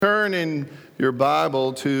Turn in your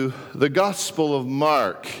Bible to the Gospel of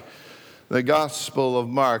Mark. The Gospel of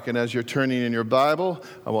Mark. And as you're turning in your Bible,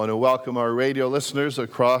 I want to welcome our radio listeners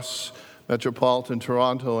across metropolitan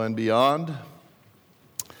Toronto and beyond.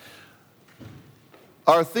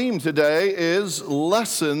 Our theme today is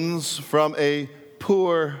Lessons from a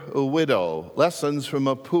Poor Widow. Lessons from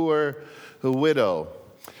a Poor Widow.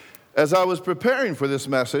 As I was preparing for this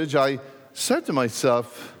message, I said to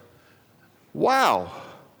myself, wow.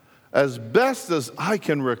 As best as I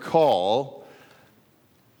can recall,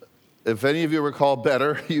 if any of you recall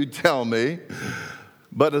better, you tell me.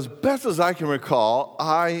 But as best as I can recall,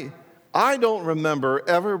 I don't remember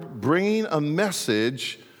ever bringing a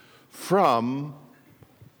message from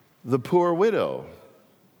the poor widow.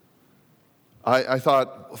 I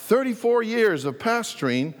thought 34 years of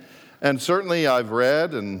pastoring, and certainly I've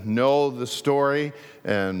read and know the story,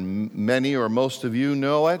 and many or most of you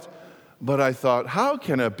know it. But I thought, how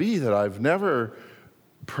can it be that I've never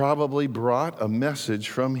probably brought a message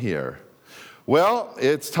from here? Well,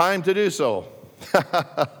 it's time to do so.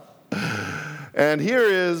 And here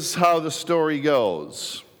is how the story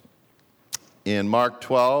goes. In Mark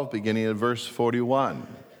 12, beginning at verse 41.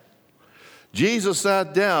 Jesus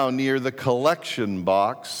sat down near the collection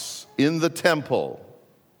box in the temple.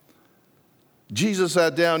 Jesus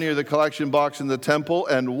sat down near the collection box in the temple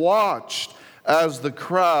and watched as the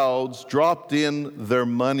crowds dropped in their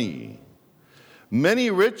money.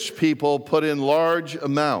 Many rich people put in large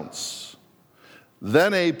amounts.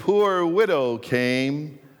 Then a poor widow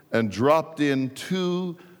came and dropped in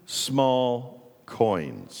 2 small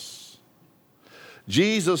coins.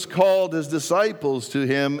 Jesus called his disciples to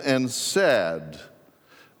him and said,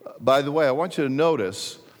 by the way, I want you to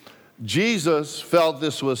notice, Jesus felt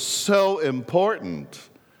this was so important.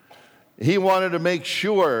 He wanted to make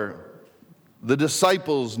sure the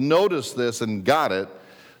disciples noticed this and got it,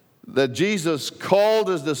 that Jesus called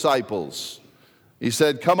his disciples. He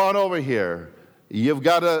said, come on over here. You've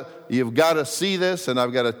got to see this, and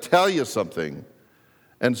I've got to tell you something.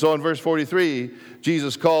 And so in verse 43,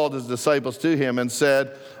 Jesus called his disciples to him and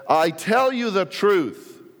said, I tell you the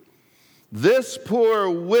truth. This poor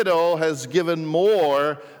widow has given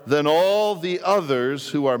more than all the others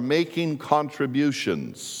who are making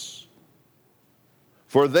contributions.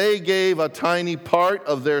 For they gave a tiny part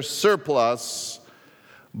of their surplus,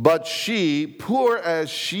 but she, poor as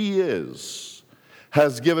she is,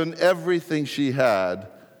 has given everything she had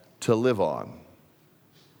to live on.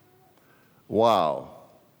 Wow.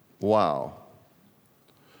 Wow.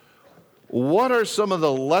 What are some of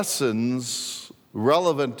the lessons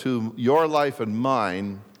relevant to your life and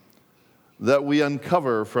mine that we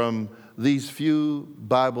uncover from these few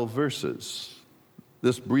Bible verses,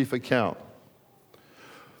 this brief account?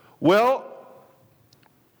 Well,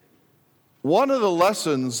 one of the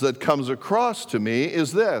lessons that comes across to me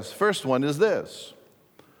is this. First one is this.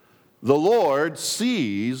 The Lord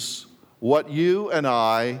sees what you and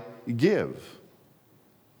I give.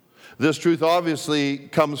 This truth obviously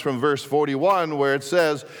comes from verse 41, where it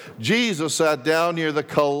says, Jesus sat down near the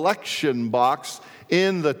collection box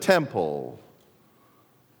in the temple.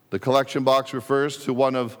 The collection box refers to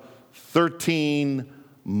one of 13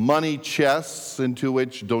 money chests into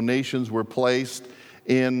which donations were placed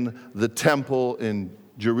in the temple in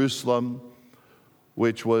Jerusalem,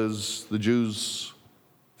 which was the Jews'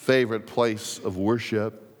 favorite place of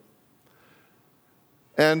worship.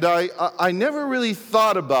 And I never really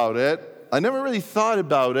thought about it. I never really thought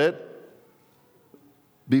about it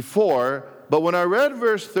before, but when I read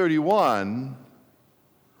verse 31,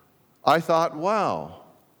 I thought, wow.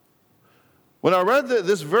 When I read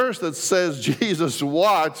this verse that says Jesus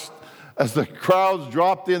watched as the crowds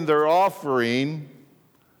dropped in their offering,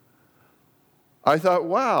 I thought,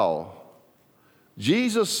 wow,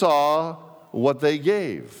 Jesus saw what they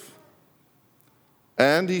gave.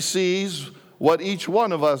 And he sees what each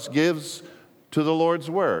one of us gives to the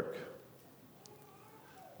Lord's work.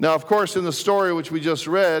 Now, of course, in the story which we just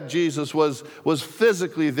read, Jesus was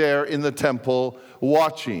physically there in the temple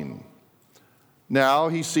watching. Now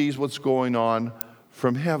he sees what's going on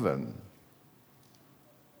from heaven.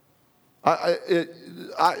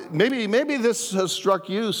 Maybe this has struck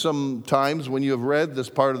you sometimes when you have read this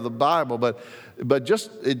part of the Bible, but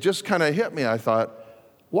it just kind of hit me. I thought,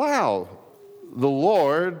 wow, the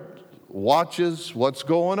Lord watches what's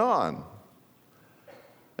going on.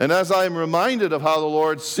 And as I'm reminded of how the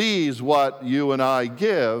Lord sees what you and I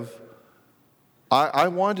give, I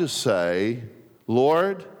want to say,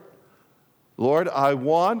 Lord, I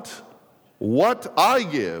want what I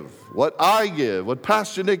give, what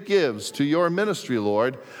Pastor Nick gives to your ministry,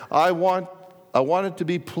 Lord, I want it to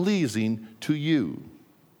be pleasing to you.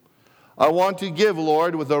 I want to give,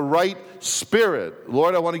 Lord, with a right spirit.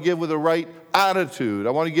 Lord, I want to give with a right attitude.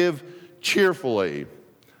 I want to give cheerfully.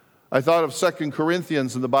 I thought of 2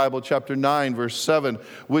 Corinthians in the Bible, chapter 9, verse 7,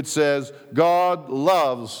 which says, God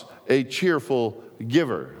loves a cheerful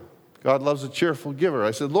giver. God loves a cheerful giver.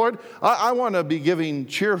 I said, Lord, I want to be giving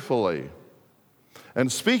cheerfully.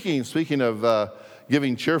 And speaking of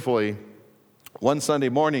giving cheerfully, one Sunday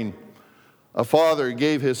morning, a father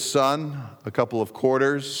gave his son a couple of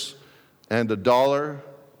quarters and $1.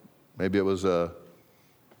 Maybe it was a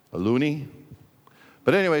loonie.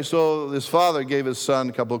 But anyway, so this father gave his son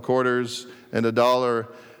a couple of quarters and $1.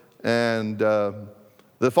 And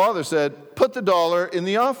the father said, put the $1 in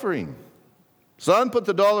the offering. Son, put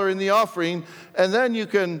the $1 in the offering, and then you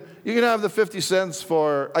can have the 50 cents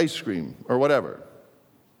for ice cream or whatever.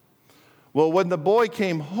 Well, when the boy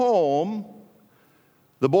came home,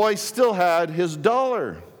 the boy still had his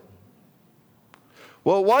 $1.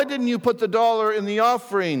 Well, why didn't you put the $1 in the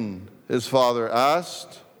offering? His father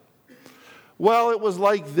asked. Well, it was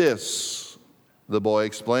like this, the boy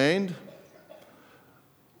explained.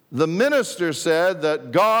 The minister said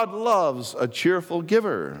that God loves a cheerful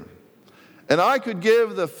giver. And I could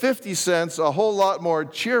give the 50 cents a whole lot more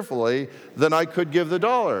cheerfully than I could give the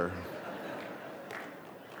 $1.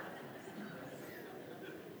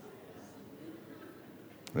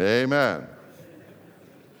 Amen.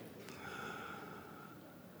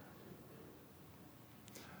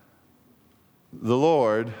 The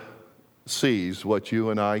Lord sees what you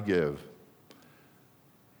and I give.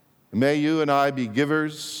 May you and I be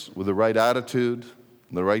givers with the right attitude,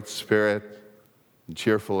 the right spirit, and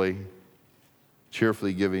cheerfully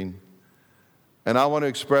giving. And I want to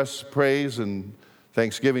express praise and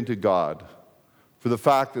thanksgiving to God for the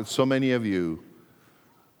fact that so many of you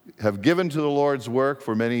have given to the Lord's work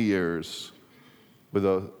for many years with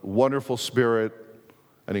a wonderful spirit,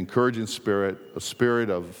 an encouraging spirit, a spirit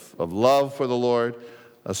of love for the Lord,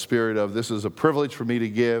 a spirit of this is a privilege for me to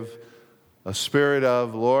give, a spirit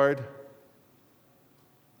of, Lord,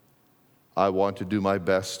 I want to do my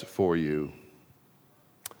best for you.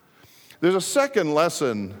 There's a second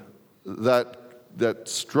lesson that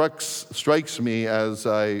strikes me as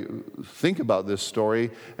I think about this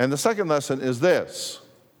story, and the second lesson is this.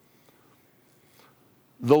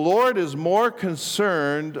 The Lord is more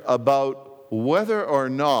concerned about whether or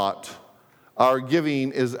not our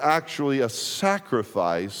giving is actually a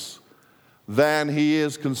sacrifice than he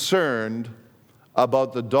is concerned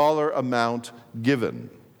about the dollar amount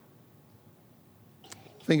given.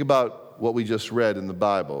 Think about what we just read in the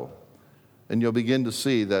Bible, and you'll begin to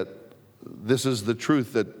see that this is the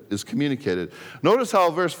truth that is communicated. Notice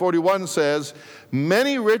how verse 41 says,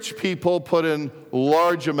 many rich people put in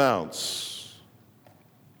large amounts.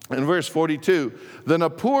 In verse 42, then a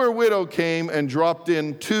poor widow came and dropped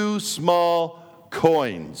in 2 small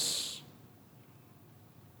coins.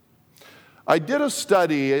 I did a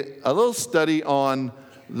little study on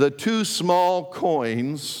the 2 small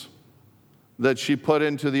coins that she put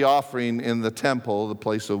into the offering in the temple, the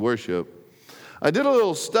place of worship. I did a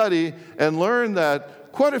little study and learned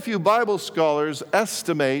that quite a few Bible scholars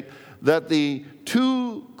estimate that the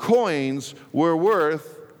 2 coins were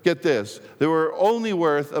worth, get this, they were only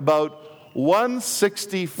worth about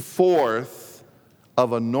 1/64th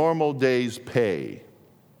of a normal day's pay.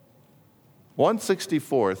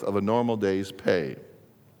 1/64th of a normal day's pay.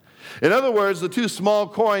 In other words, the 2 small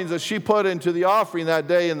coins that she put into the offering that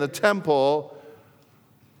day in the temple,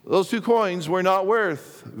 those 2 coins were not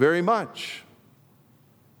worth very much.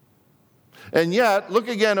 And yet, look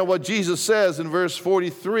again at what Jesus says in verse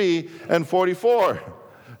 43 and 44.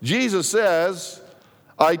 Jesus says,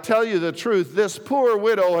 I tell you the truth, this poor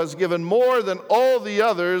widow has given more than all the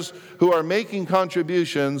others who are making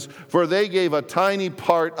contributions, for they gave a tiny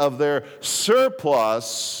part of their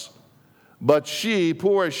surplus, but she,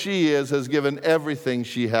 poor as she is, has given everything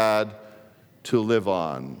she had to live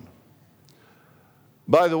on.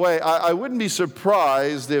 By the way, I wouldn't be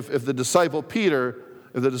surprised if the disciple Peter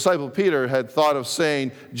had thought of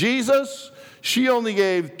saying, Jesus, she only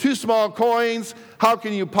gave 2 small coins. How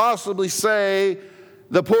can you possibly say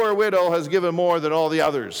the poor widow has given more than all the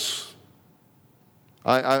others?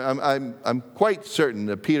 I'm quite certain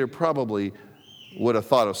that Peter probably would have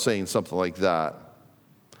thought of saying something like that.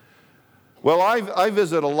 Well, I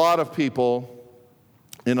visit a lot of people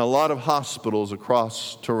in a lot of hospitals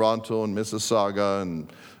across Toronto and Mississauga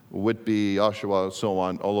and Whitby, Oshawa, and so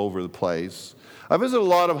on, all over the place. I visit a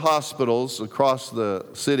lot of hospitals across the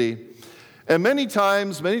city, and many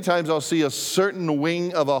times I'll see a certain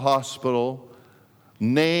wing of a hospital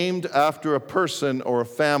named after a person or a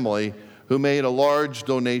family who made a large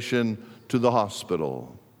donation to the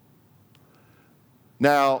hospital.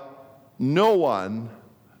 Now, no one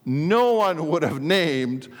would have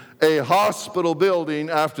named a hospital building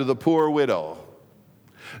after the poor widow.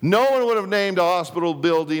 No one would have named a hospital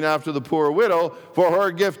building after the poor widow for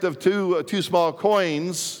her gift of two small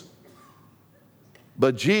coins.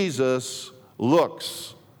 But Jesus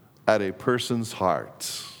looks at a person's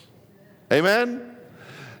heart. Amen?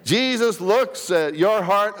 Jesus looks at your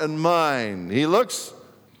heart and mine. He looks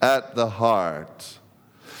at the heart.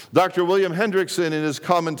 Dr. William Hendrickson, in his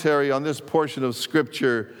commentary on this portion of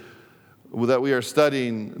Scripture that we are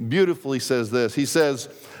studying, beautifully says this. He says,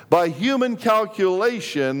 by human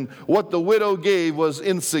calculation, what the widow gave was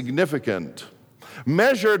insignificant.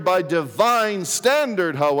 Measured by divine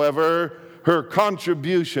standard, however, her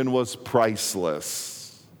contribution was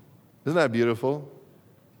priceless. Isn't that beautiful?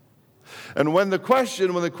 And when the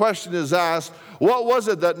question is asked, what was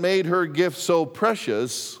it that made her gift so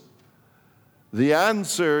precious? The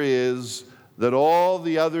answer is that all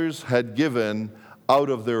the others had given out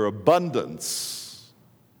of their abundance.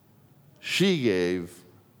 She gave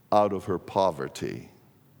out of her poverty.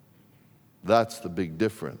 That's the big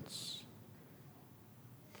difference.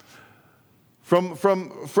 From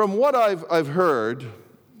what I've heard,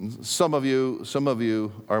 some of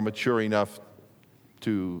you are mature enough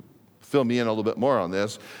to fill me in a little bit more on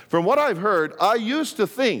this. From what I've heard, I used to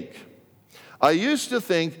think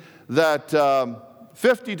that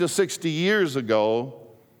 50 to 60 years ago,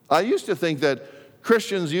 I used to think that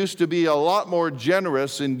Christians used to be a lot more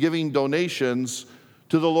generous in giving donations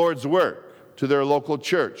to the Lord's work, to their local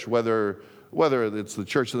church, whether it's the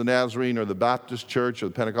Church of the Nazarene or the Baptist Church or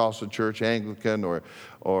the Pentecostal Church, Anglican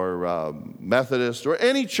or Methodist or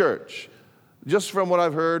any church. Just from what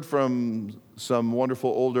I've heard from some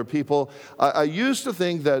wonderful older people, I used to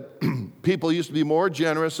think that people used to be more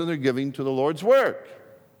generous in their giving to the Lord's work.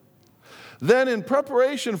 Then in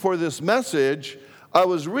preparation for this message, I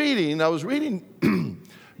was reading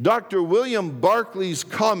Dr. William Barclay's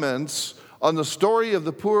comments on the story of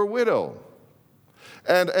the poor widow.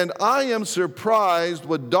 And I am surprised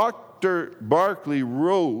what Dr. Barclay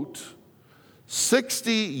wrote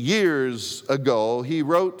 60 years ago. He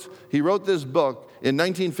wrote this book in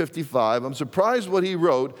 1955. I'm surprised what he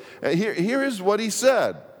wrote. And here is what he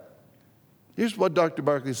said. Here's what Dr.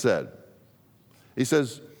 Barclay said. He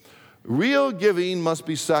says, real giving must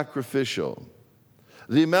be sacrificial.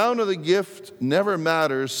 The amount of the gift never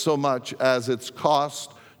matters so much as its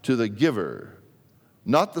cost to the giver,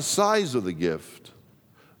 not the size of the gift,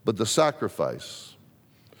 but the sacrifice.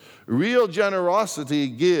 Real generosity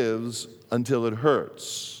gives until it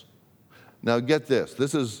hurts. Now get this.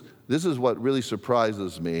 This is what really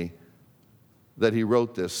surprises me, that he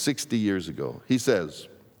wrote this 60 years ago. He says,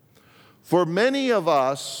 for many of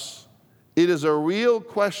us, it is a real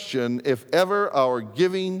question if ever our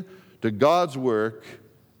giving to God's work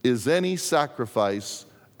is any sacrifice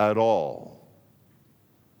at all.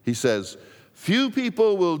 He says, few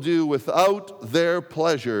people will do without their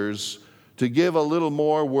pleasures to give a little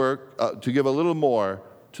more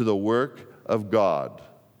to the work of God.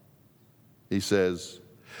 He says,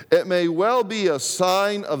 it may well be a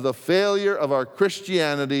sign of the failure of our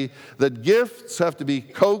Christianity that gifts have to be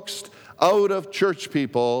coaxed out of church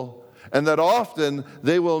people, and that often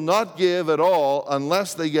they will not give at all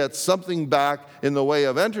unless they get something back in the way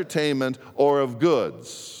of entertainment or of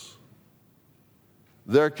goods.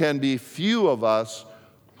 There can be few of us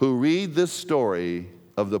who read this story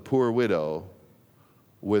of the poor widow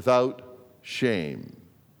without shame.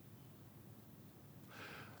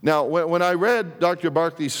 Now, when I read Dr.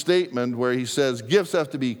 Barclay's statement where he says gifts have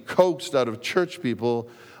to be coaxed out of church people,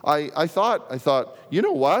 I thought, you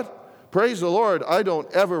know what? Praise the Lord, I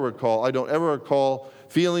don't ever recall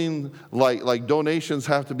feeling like donations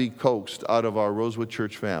have to be coaxed out of our Rosewood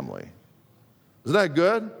Church family. Isn't that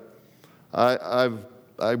good?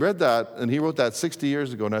 I read that, and he wrote that 60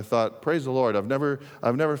 years ago, and I thought, praise the Lord, I've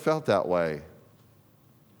never felt that way.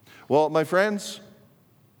 Well, my friends,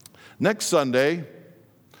 next Sunday,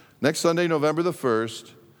 November the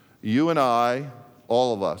 1st, you and I,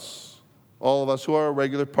 all of us who are a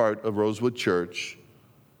regular part of Rosewood Church,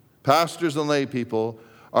 pastors and lay people,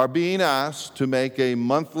 are being asked to make a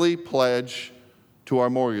monthly pledge to our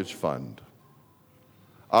mortgage fund.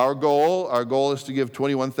 Our goal is to give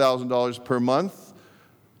 $21,000 per month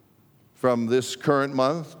from this current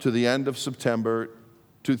month to the end of September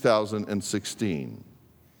 2016.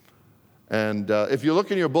 And if you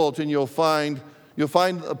look in your bulletin, you'll find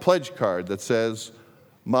a pledge card that says,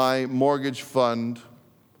 my mortgage fund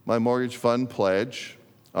pledge.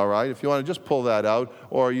 All right, if you want to just pull that out,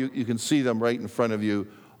 or you can see them right in front of you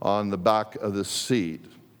on the back of the seat.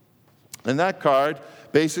 And that card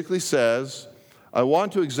basically says, I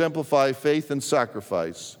want to exemplify faith and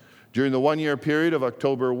sacrifice. During the one-year period of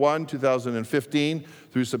October 1, 2015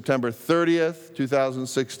 through September 30th,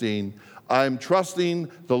 2016, I am trusting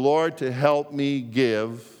the Lord to help me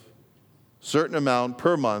give a certain amount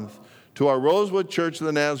per month to our Rosewood Church of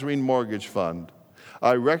the Nazarene Mortgage Fund.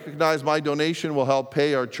 I recognize my donation will help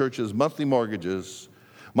pay our church's monthly mortgages.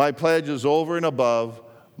 My pledge is over and above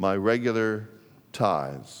my regular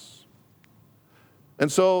tithes.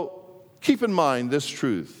 And so keep in mind this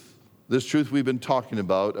truth we've been talking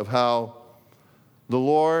about of how the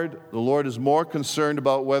Lord is more concerned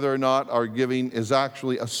about whether or not our giving is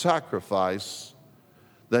actually a sacrifice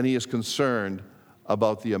than he is concerned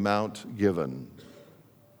about the amount given.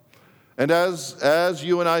 And as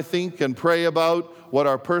you and I think and pray about what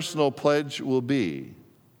our personal pledge will be,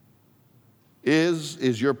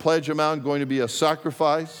 is your pledge amount going to be a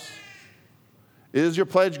sacrifice? Is your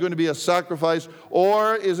pledge going to be a sacrifice,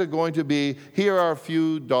 or is it going to be, here are a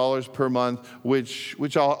few dollars per month, which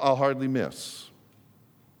I'll hardly miss?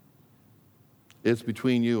 It's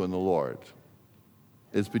between you and the Lord.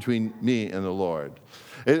 It's between me and the Lord.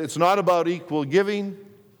 It's not about equal giving.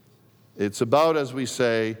 It's about, as we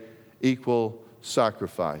say, equal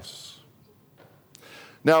sacrifice.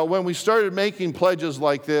 Now, when we started making pledges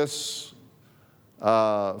like this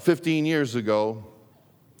 15 years ago,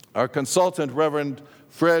 our consultant, Reverend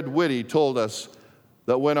Fred Whitty, told us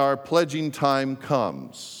that when our pledging time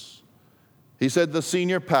comes, he said the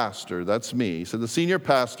senior pastor, that's me, he said the senior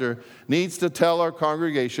pastor needs to tell our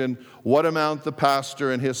congregation what amount the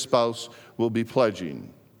pastor and his spouse will be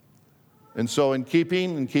pledging. And so in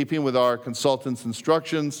keeping with our consultant's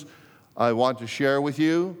instructions, I want to share with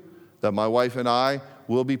you that my wife and I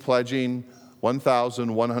will be pledging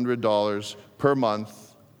 $1,100 per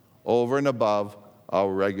month over and above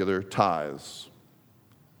our regular tithes.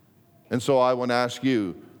 And so I want to ask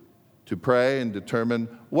you to pray and determine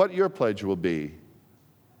what your pledge will be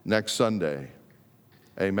next Sunday.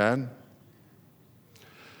 Amen?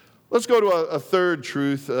 Let's go to a third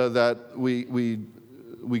truth that we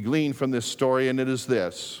glean from this story, and it is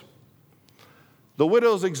this. The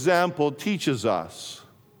widow's example teaches us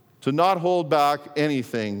to not hold back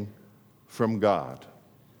anything from God.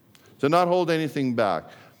 To not hold anything back.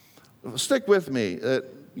 Stick with me.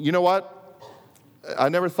 You know what? I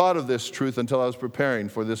never thought of this truth until I was preparing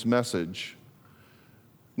for this message.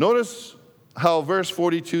 Notice how verse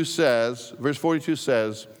 42 says,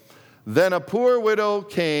 then a poor widow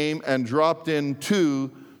came and dropped in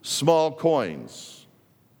 2 small coins.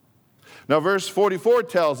 Now verse 44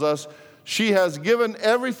 tells us she has given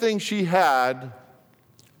everything she had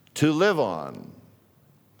to live on.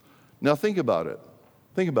 Now think about it.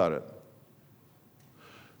 Think about it.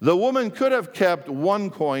 The woman could have kept 1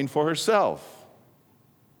 coin for herself,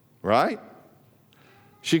 right?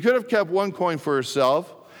 She could have kept 1 coin for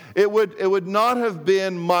herself. It would not have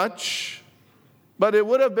been much, but it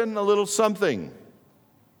would have been a little something.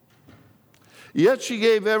 Yet she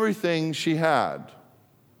gave everything she had.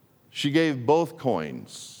 She gave both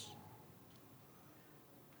coins.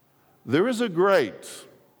 There is a great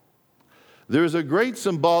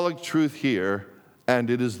symbolic truth here, and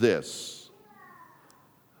it is this.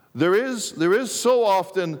 There is so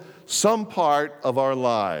often some part of our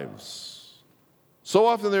lives. So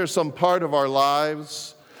often there's some part of our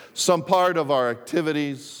lives, some part of our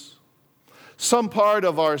activities, some part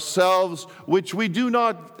of ourselves which we do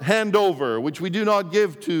not hand over, which we do not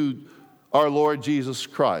give to our Lord Jesus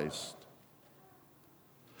Christ.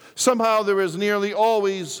 Somehow there is nearly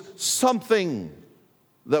always something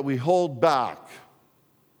that we hold back.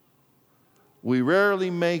 We rarely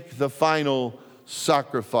make the final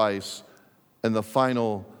sacrifice and the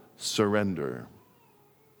final surrender.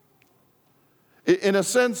 In a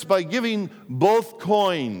sense, by giving both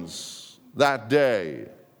coins that day,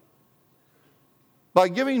 that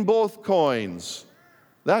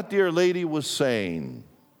dear lady was saying,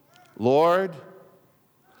 Lord,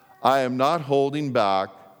 I am not holding back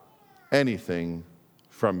anything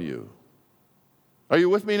from you. Are you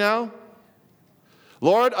with me now?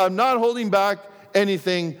 Lord, I'm not holding back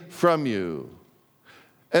anything from you.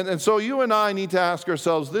 And so you and I need to ask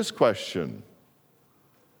ourselves this question.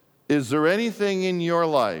 Is there anything in your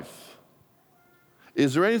life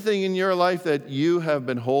that you have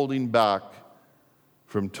been holding back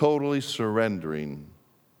from totally surrendering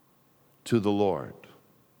to the Lord?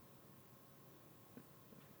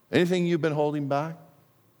 Anything you've been holding back?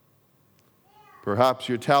 Perhaps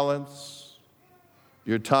your talents,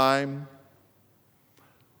 your time,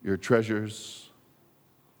 your treasures.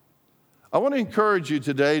 I want to encourage you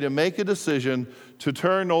today to make a decision to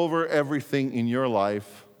turn over everything in your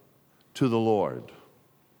life to the Lord.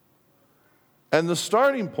 And the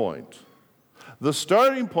starting point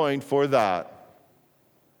for that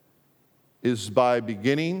is by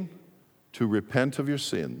beginning to repent of your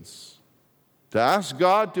sins, to ask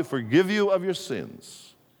God to forgive you of your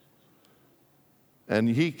sins. And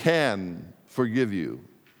He can forgive you.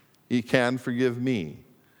 He can forgive me.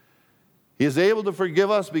 He is able to forgive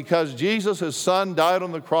us because Jesus, His Son, died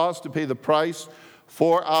on the cross to pay the price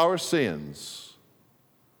for our sins.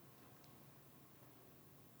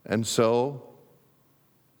 And so,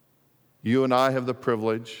 you and I have the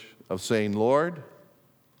privilege of saying, Lord,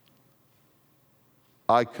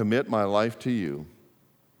 I commit my life to you.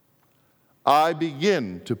 I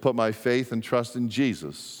begin to put my faith and trust in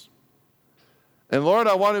Jesus. And Lord,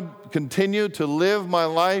 I want to continue to live my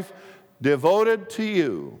life devoted to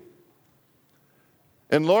you.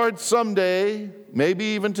 And Lord, someday, maybe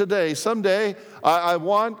even today, someday, I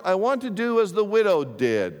want to do as the widow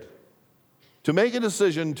did, to make a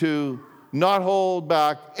decision to not hold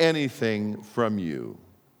back anything from you.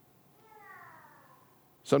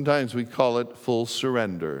 Sometimes we call it full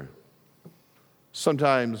surrender.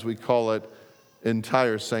 Sometimes we call it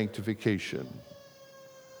entire sanctification.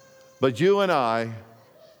 But you and I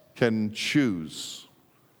can choose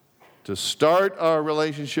to start our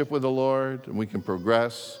relationship with the Lord, and we can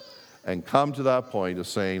progress and come to that point of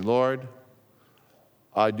saying, Lord,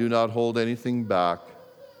 I do not hold anything back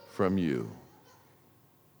from you.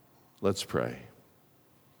 Let's pray.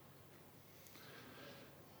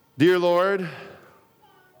 Dear Lord,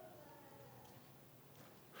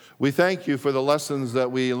 we thank you for the lessons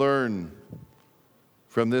that we learn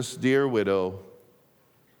from this dear widow.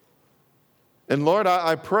 And Lord,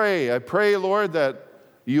 I pray, Lord, that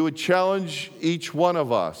you would challenge each one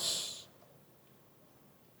of us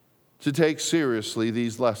to take seriously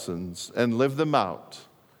these lessons and live them out.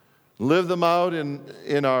 Live them out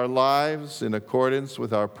in our lives in accordance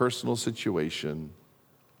with our personal situation.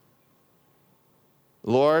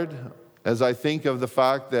 Lord, as I think of the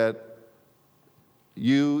fact that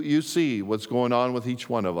you see what's going on with each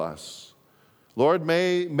one of us, Lord,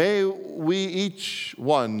 may we each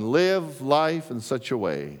one live life in such a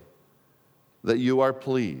way that you are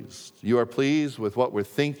pleased. You are pleased with what we're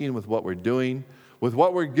thinking, with what we're doing, with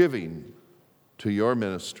what we're giving to your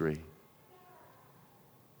ministry.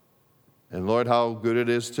 And Lord, how good it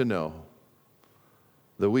is to know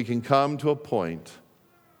that we can come to a point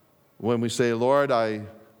when we say, Lord, I'm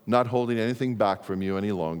not holding anything back from you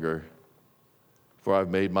any longer, for I've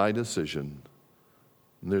made my decision,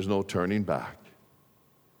 and there's no turning back.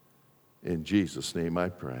 In Jesus' name I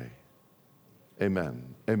pray.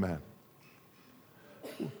 Amen. Amen.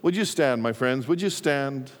 Would you stand, my friends? Would you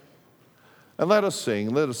stand? And let us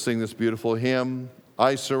sing. Let us sing this beautiful hymn,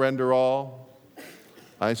 I Surrender All.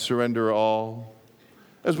 I surrender all.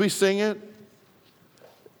 As we sing it,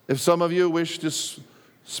 if some of you wish to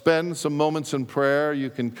spend some moments in prayer,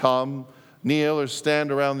 you can come, kneel, or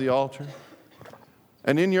stand around the altar.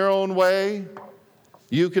 And in your own way,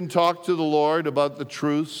 you can talk to the Lord about the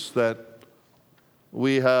truths that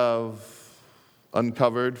we have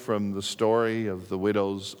uncovered from the story of the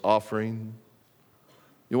widow's offering.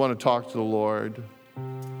 You want to talk to the Lord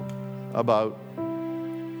about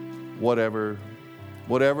whatever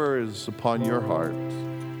is upon your heart.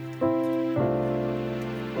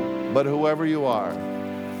 But whoever you are,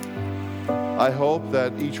 I hope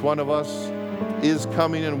that each one of us is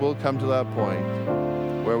coming and will come to that point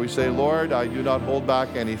where we say, Lord, I do not hold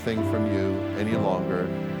back anything from you any longer,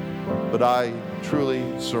 but I truly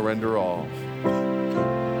surrender all.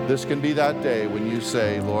 This can be that day when you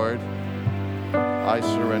say, Lord, I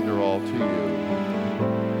surrender all to you.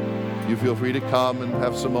 You feel free to come and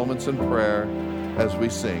have some moments in prayer as we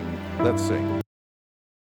sing. Let's sing.